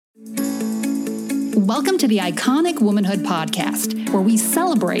Welcome to the Iconic Womanhood Podcast, where we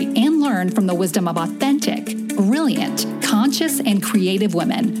celebrate and learn from the wisdom of authentic, brilliant, conscious, and creative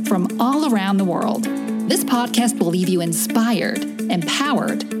women from all around the world. This podcast will leave you inspired,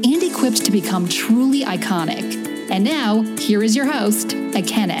 empowered, and equipped to become truly iconic. And now, here is your host,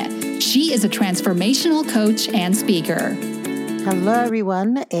 Ekene. She is a transformational coach and speaker. Hello,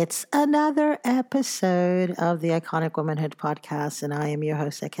 everyone. It's another episode of the Iconic Womanhood Podcast, and I am your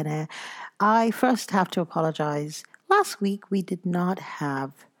host, Ekene. I first have to apologize. Last week, we did not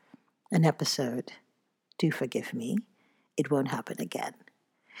have an episode. Do forgive me. It won't happen again.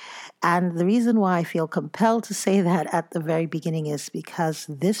 And the reason why I feel compelled to say that at the very beginning is because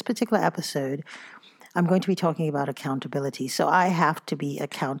this particular episode, I'm going to be talking about accountability. So I have to be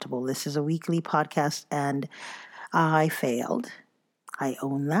accountable. This is a weekly podcast, and I failed. I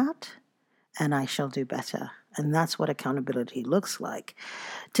own that, and I shall do better. And that's what accountability looks like.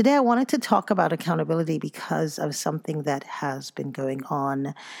 Today, I wanted to talk about accountability because of something that has been going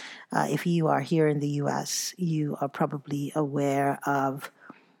on. If you are here in the U.S., you are probably aware of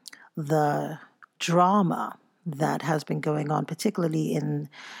the drama that has been going on, particularly in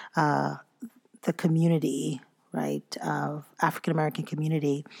the community, right, of African-American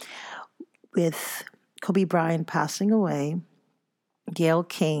community, with Kobe Bryant passing away. Gayle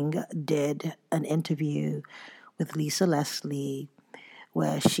King did an interview with Lisa Leslie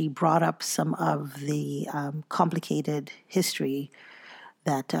where she brought up some of the complicated history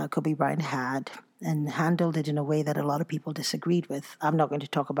that Kobe Bryant had and handled it in a way that a lot of people disagreed with. I'm not going to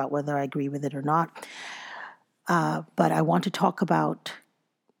talk about whether I agree with it or not, but I want to talk about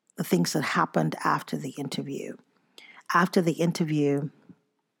the things that happened after the interview. After the interview,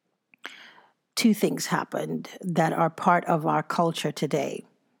 two things happened that are part of our culture today.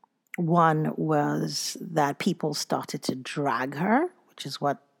 One was that people started to drag her, which is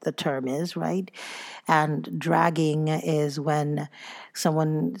what the term is, right? And dragging is when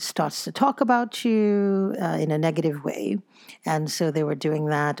someone starts to talk about you in a negative way. And so they were doing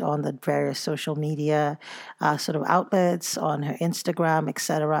that on the various social media sort of outlets, on her Instagram,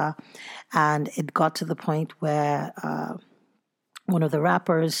 etc. And it got to the point where one of the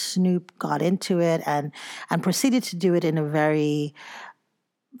rappers, Snoop, got into it and proceeded to do it in a very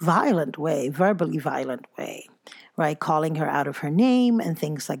violent way, verbally violent way, right? Calling her out of her name and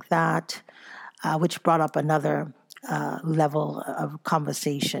things like that, which brought up another level of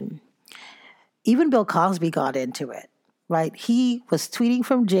conversation. Even Bill Cosby got into it, right? He was tweeting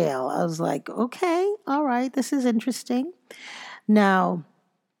from jail. I was like, okay, all right, this is interesting. Now,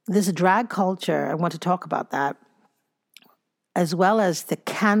 this drag culture, I want to talk about that, as well as the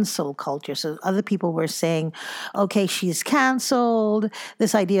cancel culture. So other people were saying, okay, she's canceled.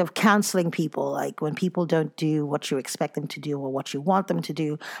 This idea of canceling people, like when people don't do what you expect them to do or what you want them to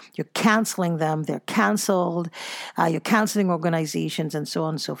do, you're canceling them, they're canceled, you're canceling organizations and so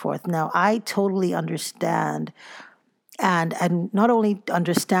on and so forth. Now, I totally understand, and not only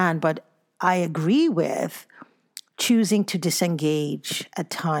understand, but I agree with choosing to disengage at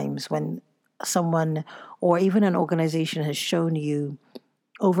times when someone or even an organization has shown you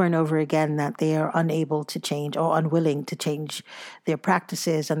over and over again that they are unable to change or unwilling to change their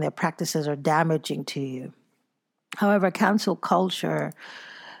practices, and their practices are damaging to you. However, cancel culture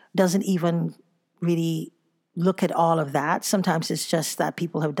doesn't even really look at all of that. Sometimes it's just that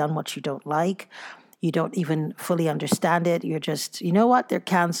people have done what you don't like. You don't even fully understand it. You're just, you know what, they're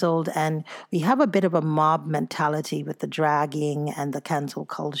canceled. And we have a bit of a mob mentality with the dragging and the cancel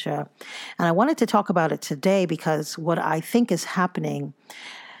culture. And I wanted to talk about it today because what I think is happening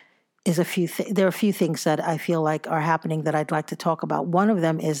is there are a few things that I feel like are happening that I'd like to talk about. One of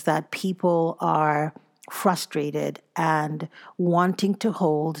them is that people are frustrated and wanting to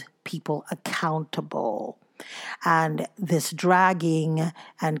hold people accountable. And this dragging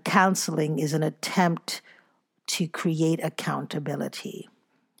and canceling is an attempt to create accountability.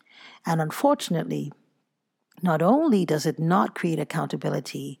 And unfortunately, not only does it not create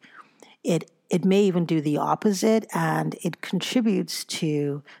accountability, it may even do the opposite, and it contributes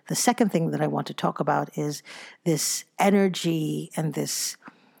to the second thing that I want to talk about is this energy and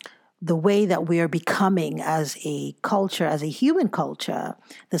the way that we are becoming as a culture, as a human culture,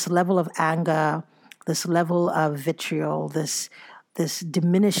 this level of anger, this level of vitriol, this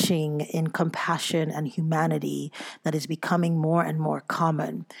diminishing in compassion and humanity that is becoming more and more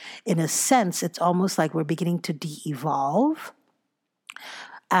common. In a sense, it's almost like we're beginning to de-evolve,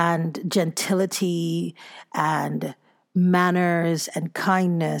 and gentility and manners and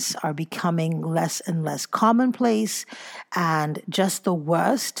kindness are becoming less and less commonplace, and just the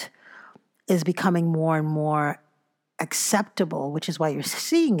worst is becoming more and more acceptable, which is why you're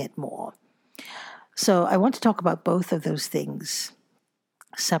seeing it more. So I want to talk about both of those things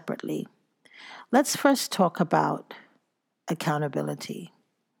separately. Let's first talk about accountability.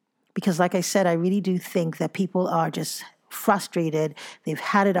 Because like I said, I really do think that people are just frustrated. They've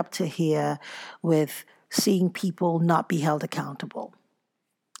had it up to here with seeing people not be held accountable.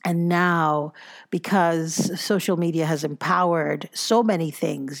 And now, because social media has empowered so many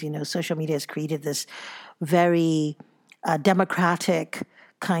things, social media has created this very democratic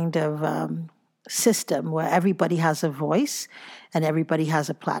kind of system where everybody has a voice and everybody has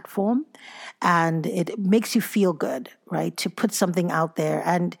a platform. And it makes you feel good, right, to put something out there.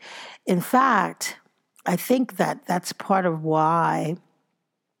 And in fact, I think that that's part of why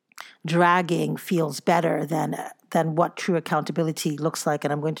dragging feels better than what true accountability looks like,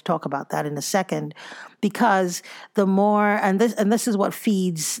 and I'm going to talk about that in a second, because the more, and this is what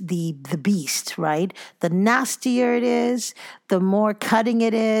feeds the beast, right? The nastier it is, the more cutting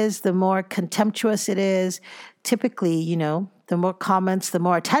it is, the more contemptuous it is. Typically, the more comments, the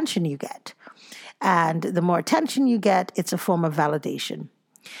more attention you get, and the more attention you get, it's a form of validation.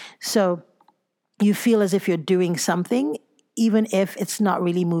 So you feel as if you're doing something, even if it's not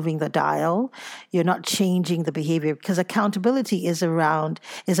really moving the dial. You're not changing the behavior, because accountability is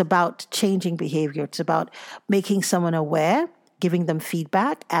about changing behavior. It's about making someone aware, giving them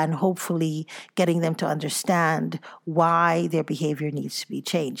feedback, and hopefully getting them to understand why their behavior needs to be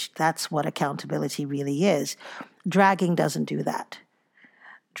changed. That's what accountability really is. Dragging doesn't do that.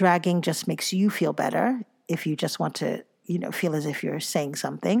 Dragging just makes you feel better if you just want to, feel as if you're saying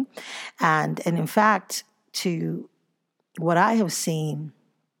something. And in fact, to what I have seen,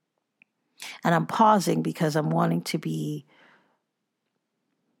 and I'm pausing because I'm wanting to be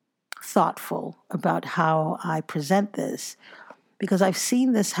thoughtful about how I present this, because I've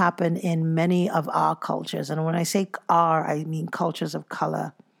seen this happen in many of our cultures. And when I say our, I mean cultures of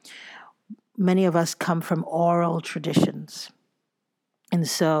color. Many of us come from oral traditions. And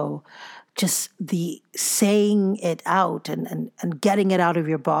so just the saying it out and getting it out of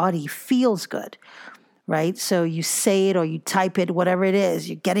your body feels good, right? So you say it or you type it, whatever it is,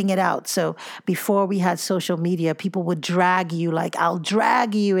 you're getting it out. So before we had social media, people would drag you, like, I'll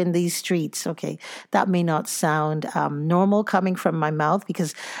drag you in these streets. Okay, that may not sound normal coming from my mouth,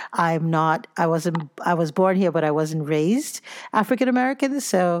 because I was born here, but I wasn't raised African American.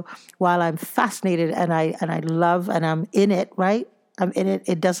 So while I'm fascinated and I love and I'm in it, right? I'm in it.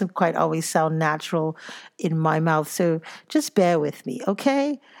 It doesn't quite always sound natural in my mouth. So just bear with me,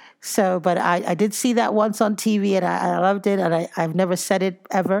 okay? So, but I did see that once on TV, and I loved it, and I've never said it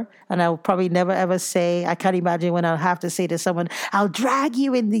ever, and I will probably never ever say, I can't imagine when I'll have to say to someone, I'll drag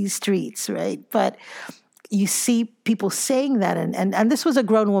you in these streets, right? But you see people saying that, and this was a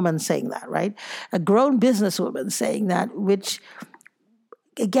grown woman saying that, right? A grown businesswoman saying that, which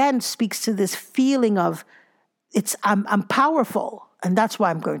again speaks to this feeling of, I'm powerful, and that's why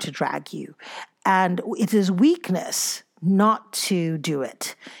I'm going to drag you. And it is weakness not to do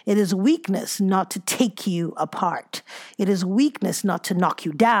it. It is weakness not to take you apart. It is weakness not to knock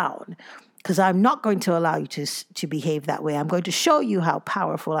you down, because I'm not going to allow you to behave that way. I'm going to show you how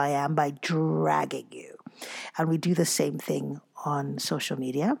powerful I am by dragging you. And we do the same thing on social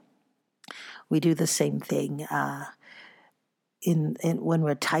media. We do the same thing in when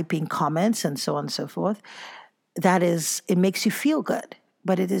we're typing comments and so on and so forth. That is, it makes you feel good,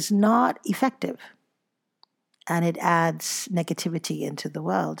 but it is not effective. And it adds negativity into the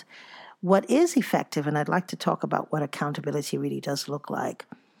world. What is effective, and I'd like to talk about what accountability really does look like,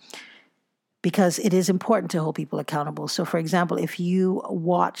 because it is important to hold people accountable. So, for example, if you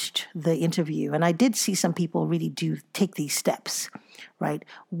watched the interview, and I did see some people really do take these steps, right?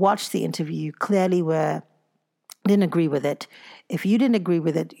 Watch the interview, clearly didn't agree with it. If you didn't agree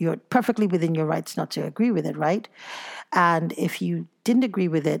with it, you're perfectly within your rights not to agree with it, right? And if you didn't agree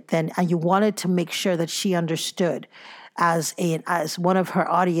with it, and you wanted to make sure that she understood as one of her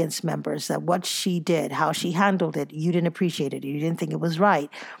audience members that what she did, how she handled it, you didn't appreciate it, you didn't think it was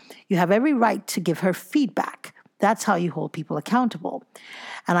right, you have every right to give her feedback. That's how you hold people accountable.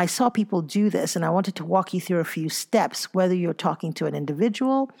 And I saw people do this, and I wanted to walk you through a few steps, whether you're talking to an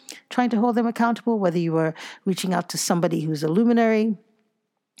individual, trying to hold them accountable, whether you were reaching out to somebody who's a luminary,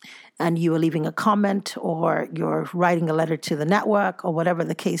 and you are leaving a comment, or you're writing a letter to the network, or whatever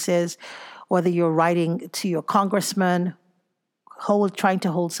the case is, whether you're writing to your congressman, trying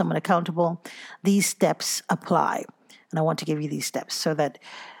to hold someone accountable, these steps apply. And I want to give you these steps so that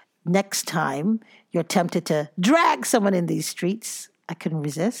next time you're tempted to drag someone in these streets, I couldn't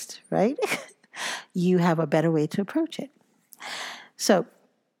resist, right? You have a better way to approach it. So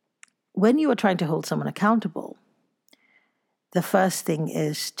when you are trying to hold someone accountable, the first thing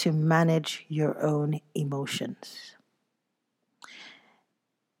is to manage your own emotions.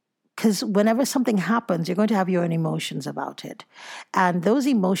 Because whenever something happens, you're going to have your own emotions about it. And those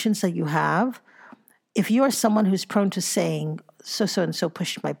emotions that you have, if you are someone who's prone to saying, so-and-so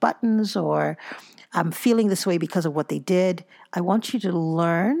pushed my buttons, or I'm feeling this way because of what they did, I want you to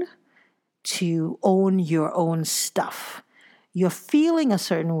learn to own your own stuff. You're feeling a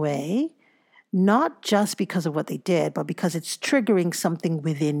certain way, not just because of what they did, but because it's triggering something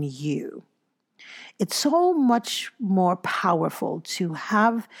within you. It's so much more powerful to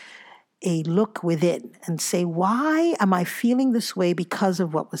have a look within and say, why am I feeling this way because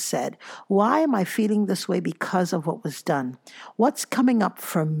of what was said? Why am I feeling this way because of what was done? What's coming up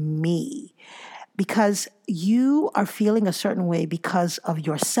for me? Because you are feeling a certain way because of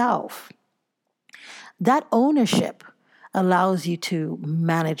yourself. That ownership allows you to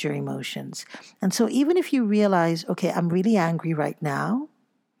manage your emotions. And so even if you realize, okay, I'm really angry right now,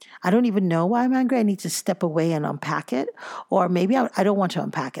 I don't even know why I'm angry. I need to step away and unpack it. Or maybe I don't want to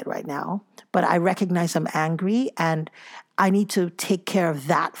unpack it right now, but I recognize I'm angry and I need to take care of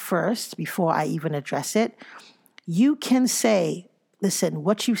that first before I even address it. You can say, listen,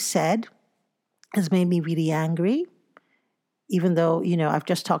 what you said has made me really angry. Even though, I've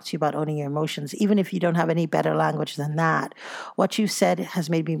just talked to you about owning your emotions. Even if you don't have any better language than that, what you said has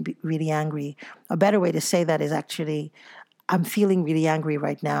made me really angry. A better way to say that is actually, I'm feeling really angry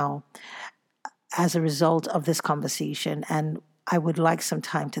right now as a result of this conversation, and I would like some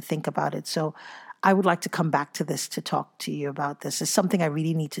time to think about it. So I would like to come back to this to talk to you about this. It's something I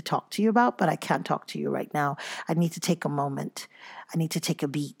really need to talk to you about, but I can't talk to you right now. I need to take a moment. I need to take a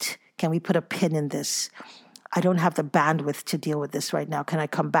beat. Can we put a pin in this? I don't have the bandwidth to deal with this right now. Can I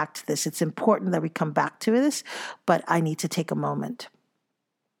come back to this? It's important that we come back to this, but I need to take a moment.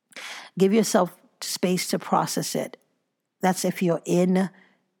 Give yourself space to process it. That's if you're in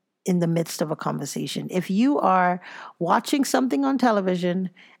the midst of a conversation. If you are watching something on television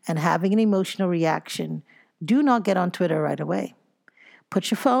and having an emotional reaction, do not get on Twitter right away.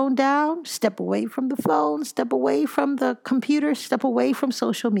 Put your phone down, step away from the phone, step away from the computer, step away from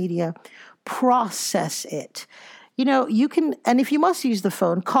social media. Process it. You can, and if you must use the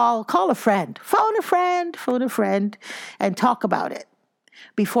phone, call a friend, phone a friend, and talk about it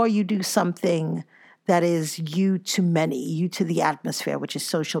before you do something that is you to many, you to the atmosphere, which is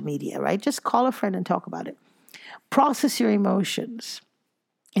social media, right? Just call a friend and talk about it. Process your emotions.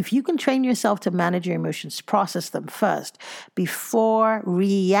 If you can train yourself to manage your emotions, process them first before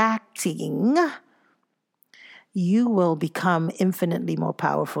reacting, you will become infinitely more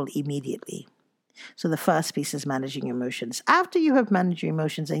powerful immediately. So the first piece is managing your emotions. After you have managed your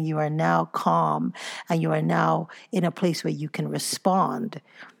emotions and you are now calm and you are now in a place where you can respond,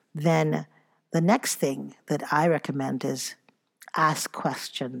 then the next thing that I recommend is ask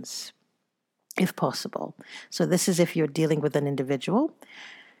questions, if possible. So this is if you're dealing with an individual.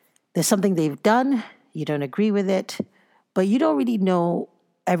 There's something they've done, you don't agree with it, but you don't really know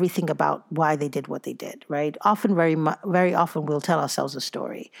everything about why they did what they did, right? Often, very often, we'll tell ourselves a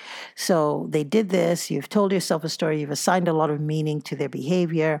story. So they did this, you've told yourself a story, you've assigned a lot of meaning to their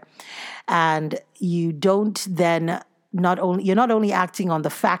behavior, and you don't then you're not only acting on the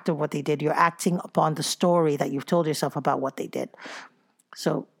fact of what they did, you're acting upon the story that you've told yourself about what they did.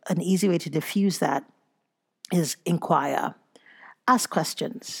 So an easy way to diffuse that is inquire. Ask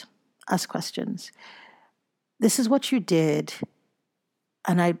questions. Ask questions. This is what you did,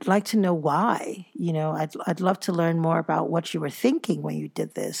 and I'd like to know why. I'd love to learn more about what you were thinking when you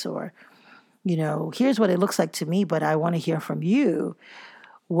did this, or, here's what it looks like to me, but I want to hear from you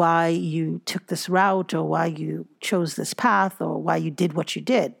why you took this route, or why you chose this path, or why you did what you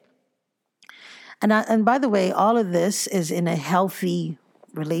did. And by the way, all of this is in a healthy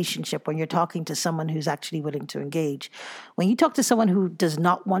relationship when you're talking to someone who's actually willing to engage. When you talk to someone who does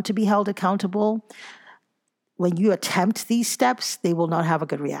not want to be held accountable, when you attempt these steps, they will not have a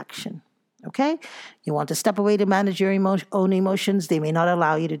good reaction. Okay? You want to step away to manage your own emotions, they may not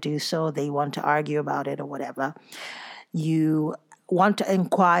allow you to do so. They want to argue about it or whatever. You want to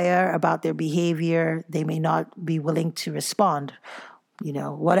inquire about their behavior, they may not be willing to respond.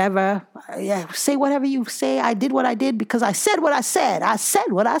 Whatever. Yeah, say whatever you say. I did what I did because I said what I said. I said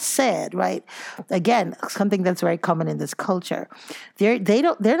what I said, right? Again, something that's very common in this culture. They're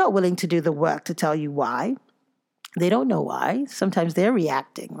not willing to do the work to tell you why. They don't know why. Sometimes they're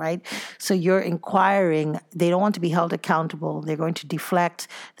reacting, right? So you're inquiring. They don't want to be held accountable. They're going to deflect.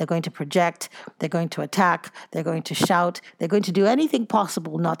 They're going to project. They're going to attack. They're going to shout. They're going to do anything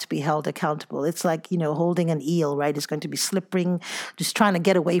possible not to be held accountable. It's like, holding an eel, right? It's going to be slipping, just trying to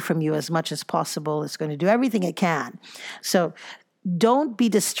get away from you as much as possible. It's going to do everything it can. So don't be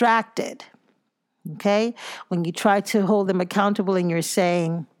distracted, okay? When you try to hold them accountable and you're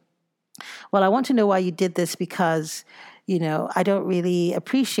saying, well, I want to know why you did this because, I don't really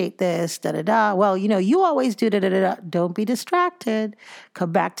appreciate this, da-da-da. Well, you always do da-da-da-da. Don't be distracted.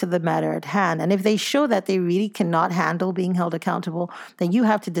 Come back to the matter at hand. And if they show that they really cannot handle being held accountable, then you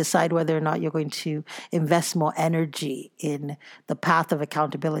have to decide whether or not you're going to invest more energy in the path of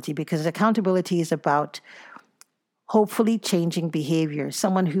accountability, because accountability is about hopefully changing behavior.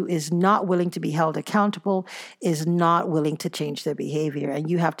 Someone who is not willing to be held accountable is not willing to change their behavior, and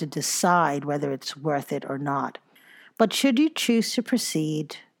you have to decide whether it's worth it or not. But should you choose to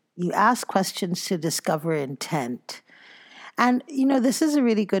proceed, you ask questions to discover intent. And, this is a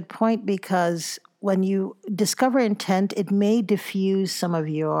really good point, because when you discover intent, it may diffuse some of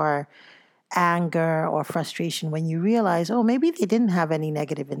your anger or frustration when you realize, oh, maybe they didn't have any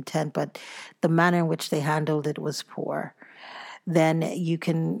negative intent, but the manner in which they handled it was poor. Then you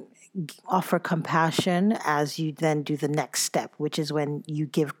can offer compassion as you then do the next step, which is when you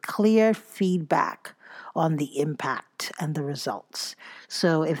give clear feedback on the impact and the results.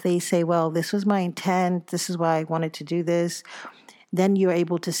 So if they say, well, this was my intent, this is why I wanted to do this, then you're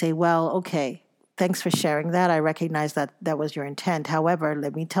able to say, well, okay, thanks for sharing that. I recognize that that was your intent. However,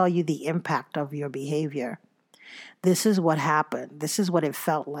 let me tell you the impact of your behavior. This is what happened. This is what it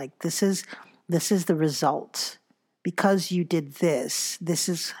felt like. This is the result. Because you did this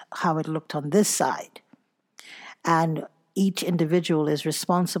is how it looked on this side. And each individual is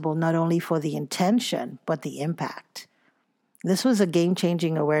responsible not only for the intention, but the impact. This was a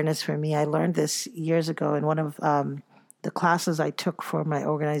game-changing awareness for me. I learned this years ago in one of the classes I took for my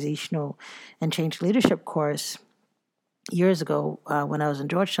organizational and change leadership course years ago when I was in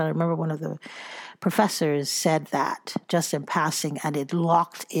Georgetown. I remember one of the professors said that just in passing, and it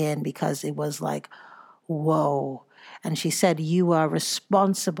locked in because it was like, whoa. And she said, you are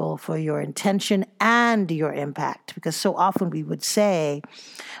responsible for your intention and your impact. Because so often we would say,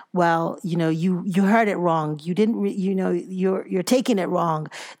 well, you heard it wrong. You didn't, you're taking it wrong.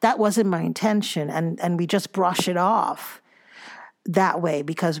 That wasn't my intention. And we just brush it off that way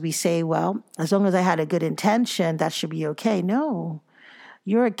because we say, well, as long as I had a good intention, that should be okay. No,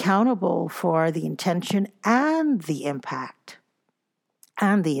 you're accountable for the intention and the impact.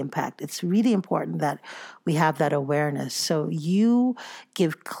 It's really important that we have that awareness. So you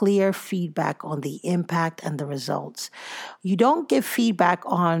give clear feedback on the impact and the results. You don't give feedback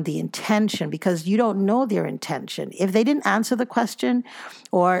on the intention because you don't know their intention. If they didn't answer the question,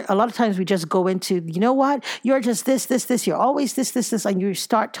 or a lot of times we just go into, you know what, you're just this, you're always this, and you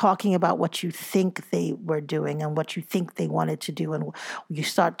start talking about what you think they were doing and what you think they wanted to do. And you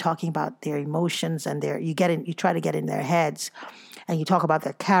start talking about their emotions and you try to get in their heads. And you talk about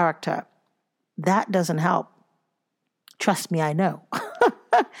their character, that doesn't help. Trust me, I know.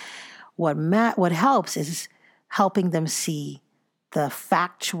 What helps is helping them see the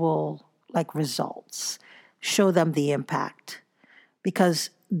factual results, show them the impact, because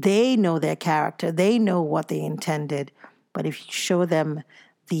they know their character, they know what they intended. But if you show them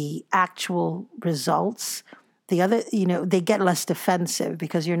the actual results, they get less defensive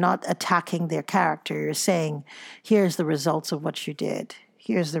because you're not attacking their character. You're saying, here's the results of what you did.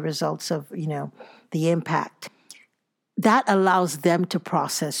 Here's the results of, the impact. That allows them to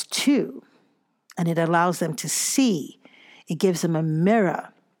process too. And it allows them to see. It gives them a mirror,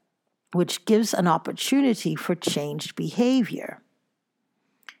 which gives an opportunity for changed behavior.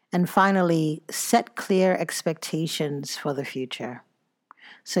 And finally, set clear expectations for the future.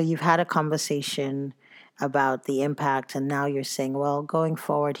 So you've had a conversation about the impact, and now you're saying, well, going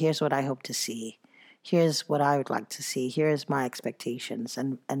forward, here's what I hope to see. Here's what I would like to see. Here's my expectations,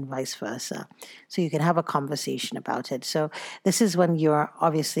 and vice versa. So you can have a conversation about it. So this is when you're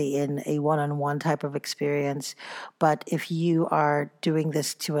obviously in a one-on-one type of experience. But if you are doing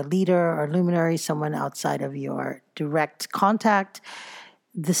this to a leader or luminary, someone outside of your direct contact,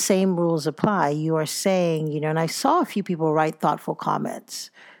 the same rules apply. You are saying, and I saw a few people write thoughtful comments,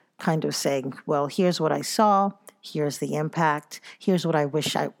 kind of saying, well, here's what I saw, here's the impact, here's what I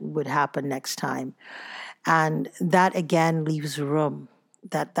wish would happen next time. And that, again, leaves room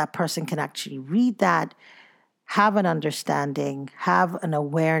that person can actually read that, have an understanding, have an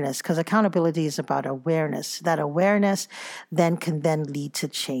awareness, because accountability is about awareness. That awareness then can then lead to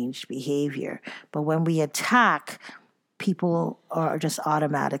changed behavior. But when we attack, people are just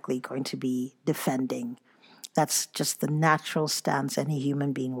automatically going to be defending. That's just the natural stance any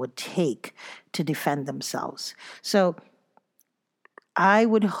human being would take to defend themselves. So I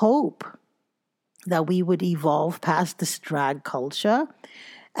would hope that we would evolve past this drag culture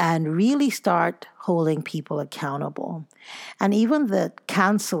and really start holding people accountable. And even the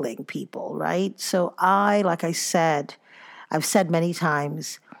canceling people, right? So like I said, I've said many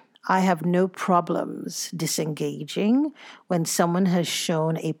times, I have no problems disengaging when someone has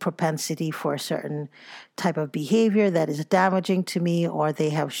shown a propensity for a certain type of behavior that is damaging to me, or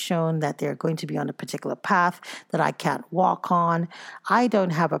they have shown that they're going to be on a particular path that I can't walk on. I don't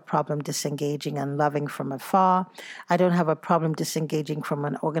have a problem disengaging and loving from afar. I don't have a problem disengaging from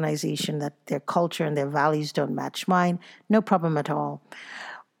an organization that their culture and their values don't match mine. No problem at all.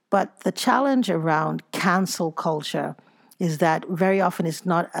 But the challenge around cancel culture is that very often it's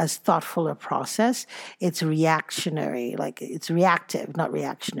not as thoughtful a process. It's reactionary, like it's reactive, not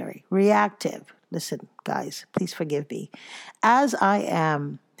reactionary. Reactive. Listen, guys, please forgive me. As I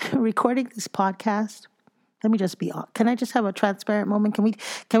am recording this podcast, let me just can I just have a transparent moment?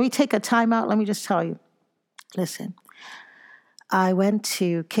 Can we take a time out? Let me just tell you. Listen, I went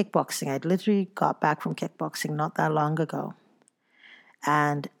to kickboxing. I'd literally got back from kickboxing not that long ago.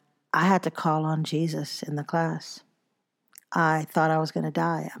 And I had to call on Jesus in the class. I thought I was going to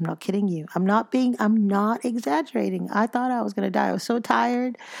die. I'm not kidding you. I'm not exaggerating. I thought I was going to die. I was so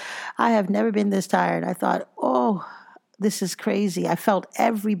tired. I have never been this tired. I thought, oh, this is crazy. I felt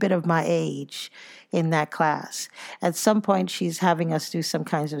every bit of my age in that class. At some point, she's having us do some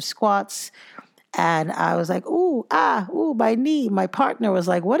kinds of squats. And I was like, my knee. My partner was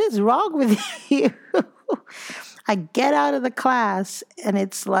like, what is wrong with you? I get out of the class and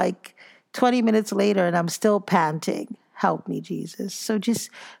it's like 20 minutes later and I'm still panting. Help me, Jesus. So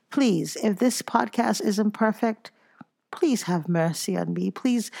just please, if this podcast isn't perfect, please have mercy on me.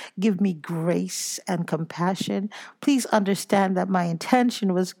 Please give me grace and compassion. Please understand that my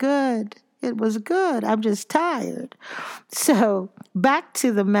intention was good. It was good. I'm just tired. So back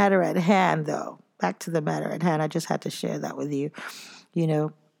to the matter at hand, though. Back to the matter at hand. I just had to share that with you. You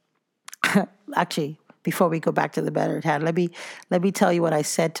know, actually, before we go back to the matter at hand, let me tell you what I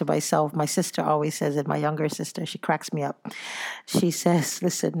said to myself. My sister always says it, my younger sister, she cracks me up. She says,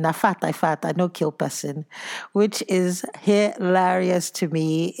 listen, nafata, no kill person, which is hilarious to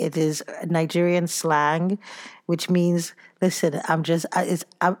me. It is Nigerian slang, which means, listen,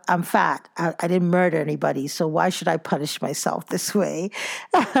 I'm fat. I didn't murder anybody, so why should I punish myself this way?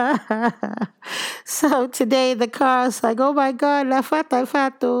 So today in the car, I was like, oh my God, la fata,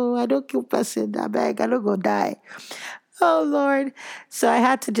 fato. I don't kill person. I beg, I don't go die. Oh, Lord. So I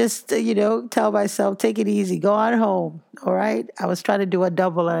had to just, tell myself, take it easy, go on home, all right? I was trying to do a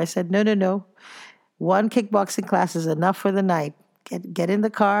double, and I said, no. One kickboxing class is enough for the night. Get in the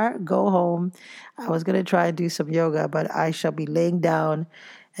car, go home. I was going to try and do some yoga, but I shall be laying down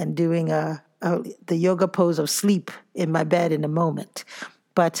and doing the yoga pose of sleep in my bed in a moment.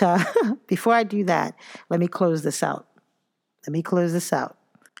 But before I do that, let me close this out.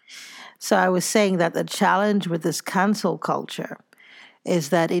 So I was saying that the challenge with this cancel culture is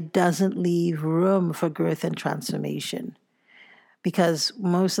that it doesn't leave room for growth and transformation. Because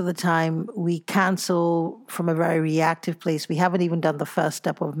most of the time we cancel from a very reactive place. We haven't even done the first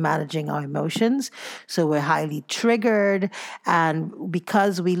step of managing our emotions. So we're highly triggered. And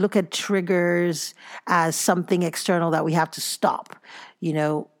because we look at triggers as something external that we have to stop,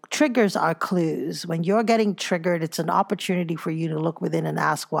 triggers are clues. When you're getting triggered, it's an opportunity for you to look within and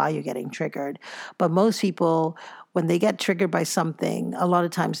ask why you're getting triggered. But most people, when they get triggered by something, a lot of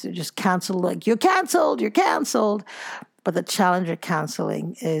times they just cancel, like, you're canceled. But the challenge of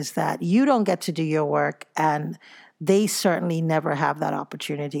canceling is that you don't get to do your work, and they certainly never have that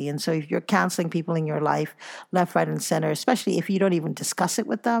opportunity. And so if you're canceling people in your life, left, right, and center, especially if you don't even discuss it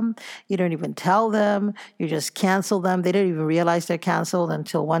with them, you don't even tell them, you just cancel them. They don't even realize they're canceled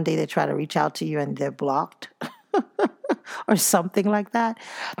until one day they try to reach out to you and they're blocked or something like that.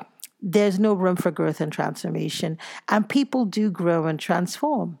 There's no room for growth and transformation. And people do grow and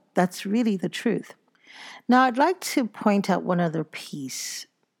transform. That's really the truth. Now, I'd like to point out one other piece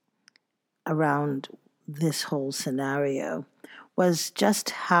around this whole scenario was just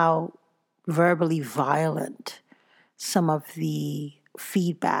how verbally violent some of the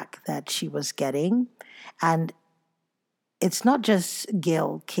feedback that she was getting. And it's not just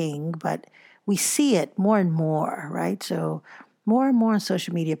Gayle King, but we see it more and more, right? So more and more on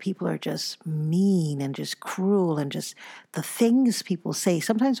social media, people are just mean and just cruel and just the things people say.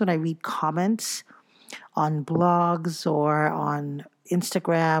 Sometimes when I read comments on blogs or on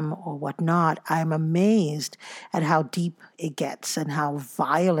Instagram or whatnot, I'm amazed at how deep it gets and how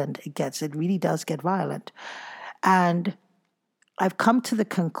violent it gets. It really does get violent. And I've come to the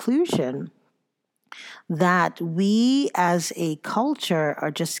conclusion that we as a culture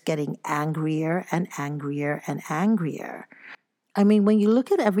are just getting angrier and angrier and angrier. I mean, when you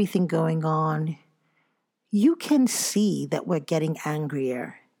look at everything going on, you can see that we're getting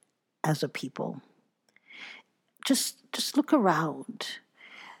angrier as a people. Just look around.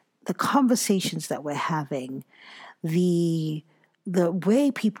 The conversations that we're having, the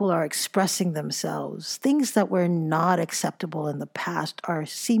way people are expressing themselves, things that were not acceptable in the past are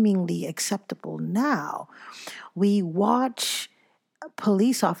seemingly acceptable now. We watch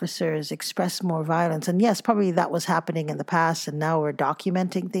police officers express more violence. And yes, probably that was happening in the past, and now we're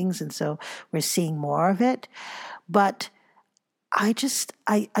documenting things, and so we're seeing more of it. But I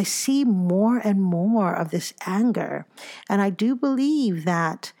see more and more of this anger. And I do believe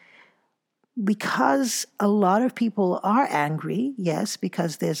that because a lot of people are angry, yes,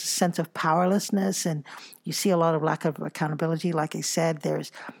 because there's a sense of powerlessness and you see a lot of lack of accountability. Like I said,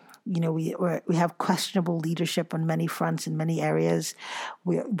 there's, we have questionable leadership on many fronts in many areas.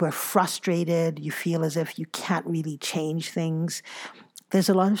 We're frustrated. You feel as if you can't really change things. There's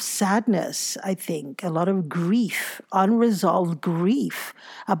a lot of sadness, I think, a lot of grief, unresolved grief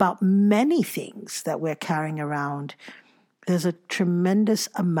about many things that we're carrying around. There's a tremendous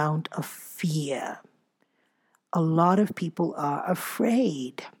amount of fear. A lot of people are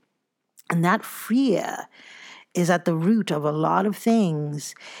afraid. And that fear is at the root of a lot of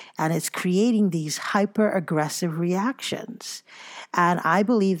things, and it's creating these hyper-aggressive reactions. And I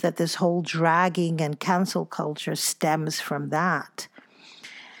believe that this whole dragging and cancel culture stems from that.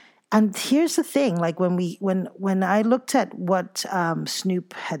 And here's the thing, like when I looked at what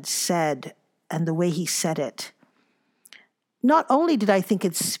Snoop had said and the way he said it, not only did I think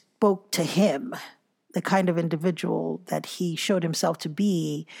it spoke to him, the kind of individual that he showed himself to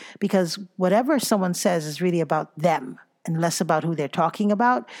be, because whatever someone says is really about them and less about who they're talking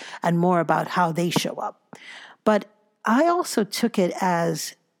about and more about how they show up. But I also took it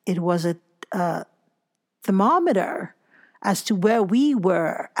as it was a thermometer as to where we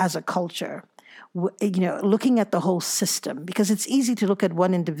were as a culture, looking at the whole system, because it's easy to look at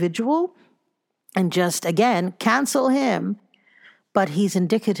one individual and just, again, cancel him, but he's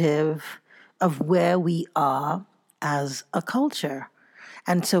indicative of where we are as a culture.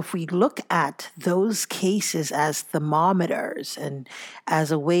 And so if we look at those cases as thermometers and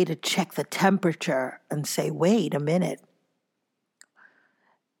as a way to check the temperature and say, wait a minute,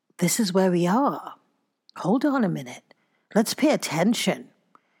 this is where we are. Hold on a minute. Let's pay attention.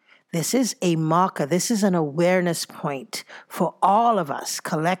 This is a marker. This is an awareness point for all of us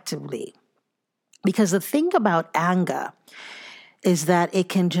collectively. Because the thing about anger is that it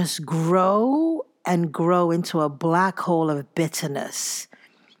can just grow and grow into a black hole of bitterness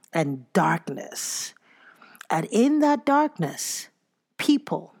and darkness. And in that darkness,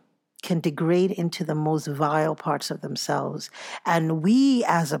 people can degrade into the most vile parts of themselves. And we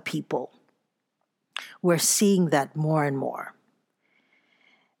as a people, we're seeing that more and more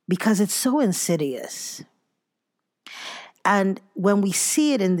because it's so insidious. And when we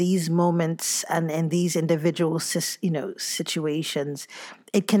see it in these moments and in these individual, situations,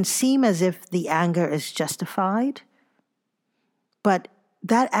 it can seem as if the anger is justified, but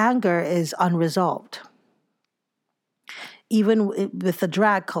that anger is unresolved. Even with the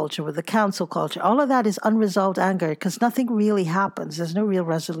drag culture, with the cancel culture, all of that is unresolved anger because nothing really happens. There's no real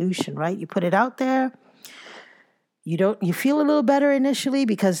resolution, right? You put it out there. You feel a little better initially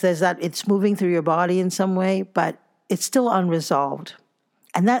because it's moving through your body in some way, but it's still unresolved.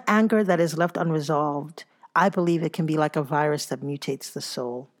 And that anger that is left unresolved, I believe it can be like a virus that mutates the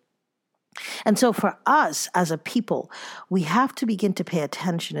soul. And so for us as a people, we have to begin to pay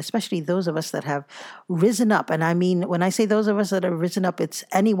attention, especially those of us that have risen up. And I mean, when I say those of us that have risen up, it's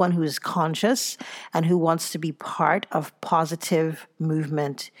anyone who is conscious and who wants to be part of positive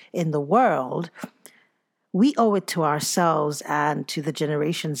movement in the world. We owe it to ourselves and to the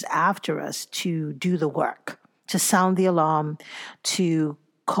generations after us to do the work, to sound the alarm, to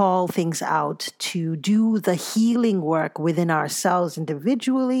call things out, to do the healing work within ourselves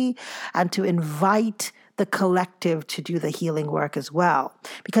individually, and to invite the collective to do the healing work as well.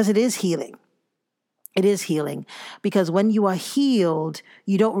 Because it is healing. It is healing. Because when you are healed,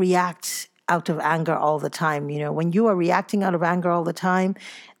 you don't react out of anger all the time. When you are reacting out of anger all the time,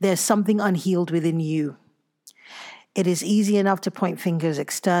 there's something unhealed within you. It is easy enough to point fingers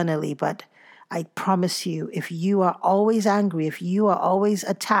externally, but I promise you, if you are always angry, if you are always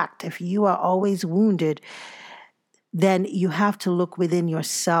attacked, if you are always wounded, then you have to look within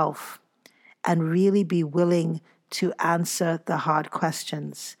yourself and really be willing to answer the hard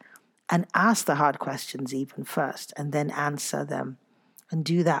questions and ask the hard questions even first and then answer them and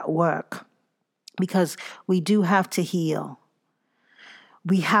do that work, because we do have to heal.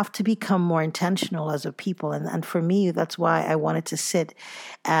 We have to become more intentional as a people. And for me, that's why I wanted to sit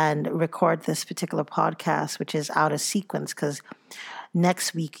and record this particular podcast, which is out of sequence, because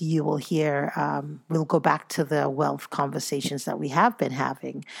next week you will hear, we'll go back to the wealth conversations that we have been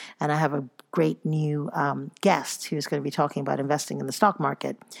having. And I have a great new guest who's going to be talking about investing in the stock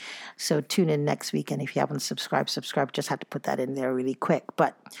market. So tune in next week. And if you haven't subscribed. Just had to put that in there really quick.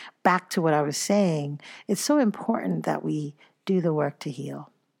 But back to what I was saying, it's so important that we do the work to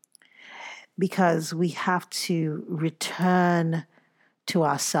heal, because we have to return to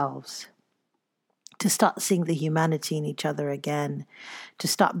ourselves, to start seeing the humanity in each other again, to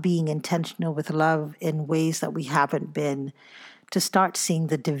stop being intentional with love in ways that we haven't been, to start seeing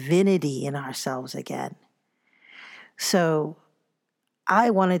the divinity in ourselves again. So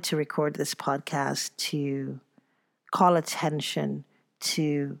I wanted to record this podcast to call attention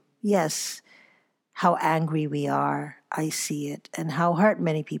to, yes, how angry we are. I see it, and how hurt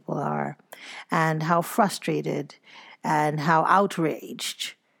many people are, and how frustrated and how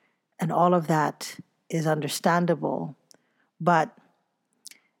outraged, and all of that is understandable. But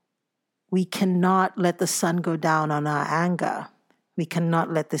we cannot let the sun go down on our anger. We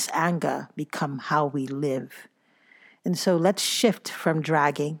cannot let this anger become how we live. And so let's shift from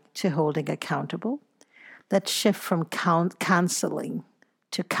dragging to holding accountable. Let's shift from canceling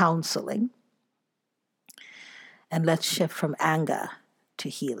to counseling. And let's shift from anger to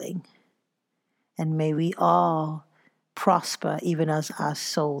healing. And may we all prosper even as our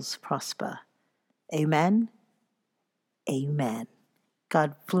souls prosper. Amen. Amen.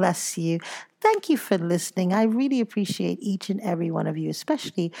 God bless you. Thank you for listening. I really appreciate each and every one of you,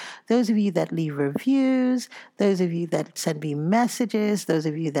 especially those of you that leave reviews, those of you that send me messages, those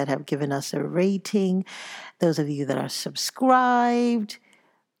of you that have given us a rating, those of you that are subscribed.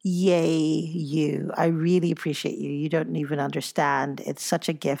 Yay, you. I really appreciate you. You don't even understand. It's such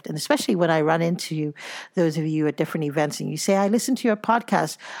a gift. And especially when I run into those of you at different events and you say, I listen to your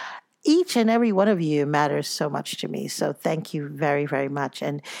podcast. Each and every one of you matters so much to me. So thank you very, very much.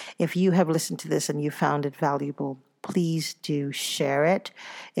 And if you have listened to this and you found it valuable, please do share it.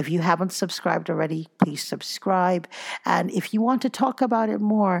 If you haven't subscribed already, please subscribe. And if you want to talk about it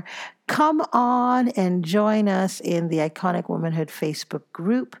more, come on and join us in the Iconic Womanhood Facebook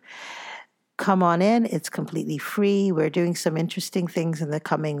group. Come on in. It's completely free. We're doing some interesting things in the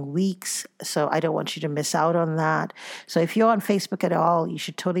coming weeks, so I don't want you to miss out on that. So if you're on Facebook at all, you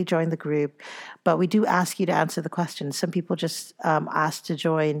should totally join the group. But we do ask you to answer the questions. Some people just ask to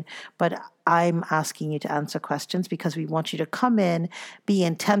join, but I'm asking you to answer questions because we want you to come in, be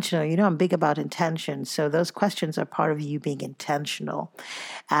intentional. You know, I'm big about intention. So those questions are part of you being intentional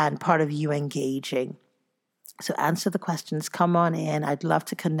and part of you engaging. So answer the questions, come on in. I'd love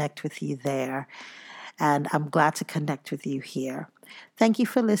to connect with you there. And I'm glad to connect with you here. Thank you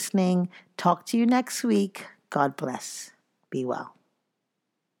for listening. Talk to you next week. God bless. Be well.